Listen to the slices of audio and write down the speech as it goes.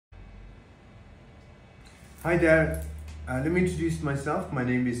Hi there, let me introduce myself. My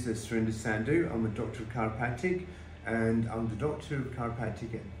name is Surinder Sandhu. I'm a doctor of chiropractic and I'm the doctor of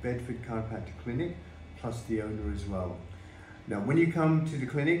chiropractic at Bedford Chiropractic Clinic, plus the owner as well. Now, when you come to the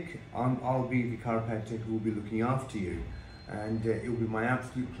clinic, I'll be the chiropractor who will be looking after you, and it will be my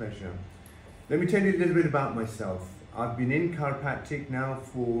absolute pleasure. Let me tell you a little bit about myself. I've been in chiropractic now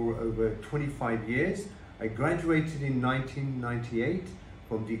for over 25 years. I graduated in 1998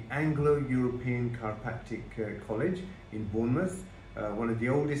 from the Anglo-European Chiropractic College in Bournemouth, one of the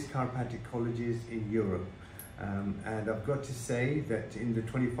oldest chiropractic colleges in Europe. And I've got to say that in the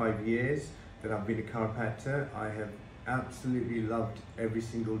 25 years that I've been a chiropractor, I have absolutely loved every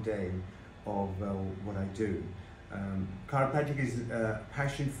single day of what I do. Chiropractic is a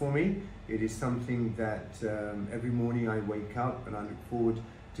passion for me. It is something that every morning I wake up and I look forward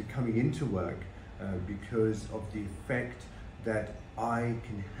to coming into work because of the effect that I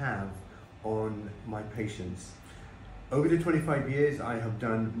can have on my patients. Over the 25 years, I have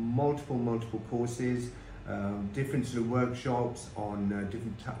done multiple courses, different sort of workshops on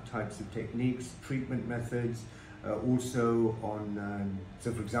different types of techniques, treatment methods, also on,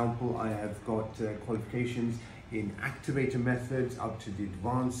 so for example, I have got qualifications in activator methods up to the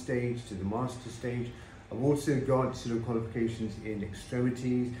advanced stage, to the master stage. I've also got sort of qualifications in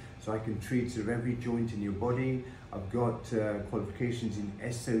extremities, so I can treat sort of every joint in your body. I've got qualifications in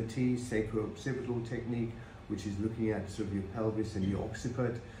SOT, sacro-occipital technique, which is looking at sort of your pelvis and your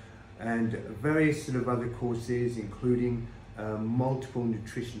occiput, and various sort of other courses, including multiple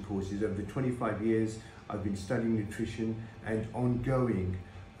nutrition courses. Over the 25 years, I've been studying nutrition, and ongoing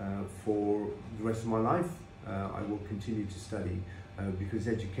for the rest of my life, I will continue to study because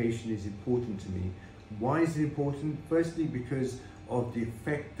education is important to me. Why is it important? Firstly, because of the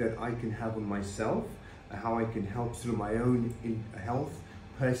effect that I can have on myself, how I can help sort of my own health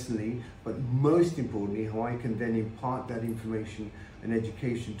personally, but most importantly, how I can then impart that information and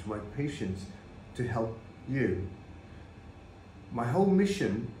education to my patients to help you. My whole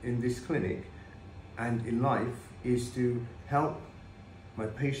mission in this clinic and in life is to help my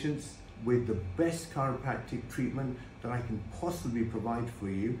patients with the best chiropractic treatment that I can possibly provide for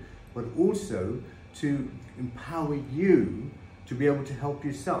you, but also to empower you to be able to help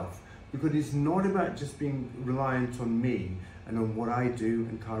yourself, because it's not about just being reliant on me and on what I do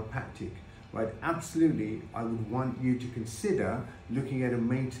in chiropractic, right? Absolutely, I would want you to consider looking at a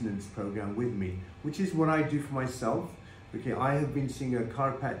maintenance program with me, which is what I do for myself. Okay, I have been seeing a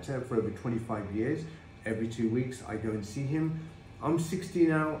chiropractor for over 25 years. Every 2 weeks, I go and see him. I'm 60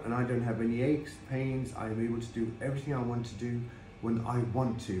 now and I don't have any aches, pains. I am able to do everything I want to do when I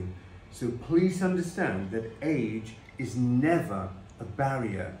want to. So please understand that age is never a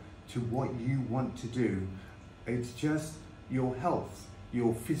barrier to what you want to do. It's just your health,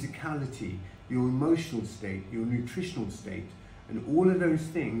 your physicality, your emotional state, your nutritional state, and all of those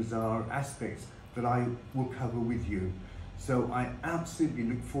things are aspects that I will cover with you. So I absolutely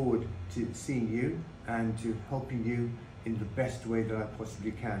look forward to seeing you and to helping you in the best way that I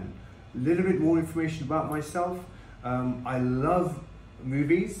possibly can. A little bit more information about myself. I love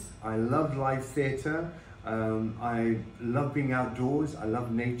movies, I love live theatre, I love being outdoors, I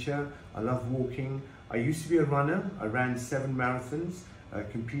love nature, I love walking. I used to be a runner. I ran 7 marathons,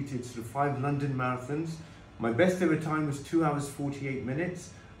 competed sort of 5 London marathons. My best ever time was 2 hours 48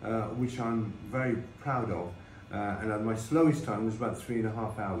 minutes, which I'm very proud of. And my slowest time was about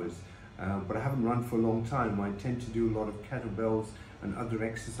 3.5 hours. But I haven't run for a long time. I tend to do a lot of kettlebells and other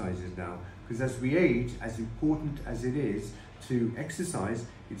exercises now, because as we age, as important as it is to exercise,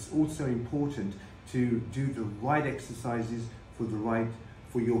 it's also important to do the right exercises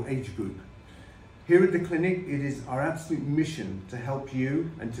for your age group. Here at the clinic, it is our absolute mission to help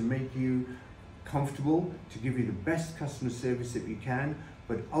you and to make you comfortable, to give you the best customer service that we can,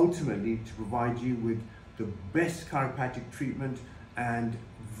 but ultimately to provide you with the best chiropractic treatment and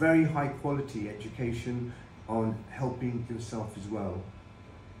very high quality education on helping yourself as well.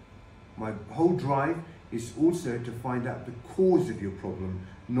 My whole drive is also to find out the cause of your problem,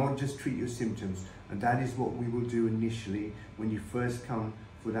 not just treat your symptoms. And that is what we will do initially when you first come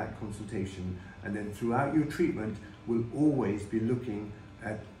for that consultation. And then throughout your treatment, we'll always be looking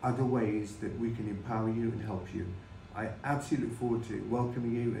at other ways that we can empower you and help you. I absolutely look forward to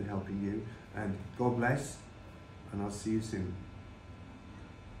welcoming you and helping you. And God bless, and I'll see you soon.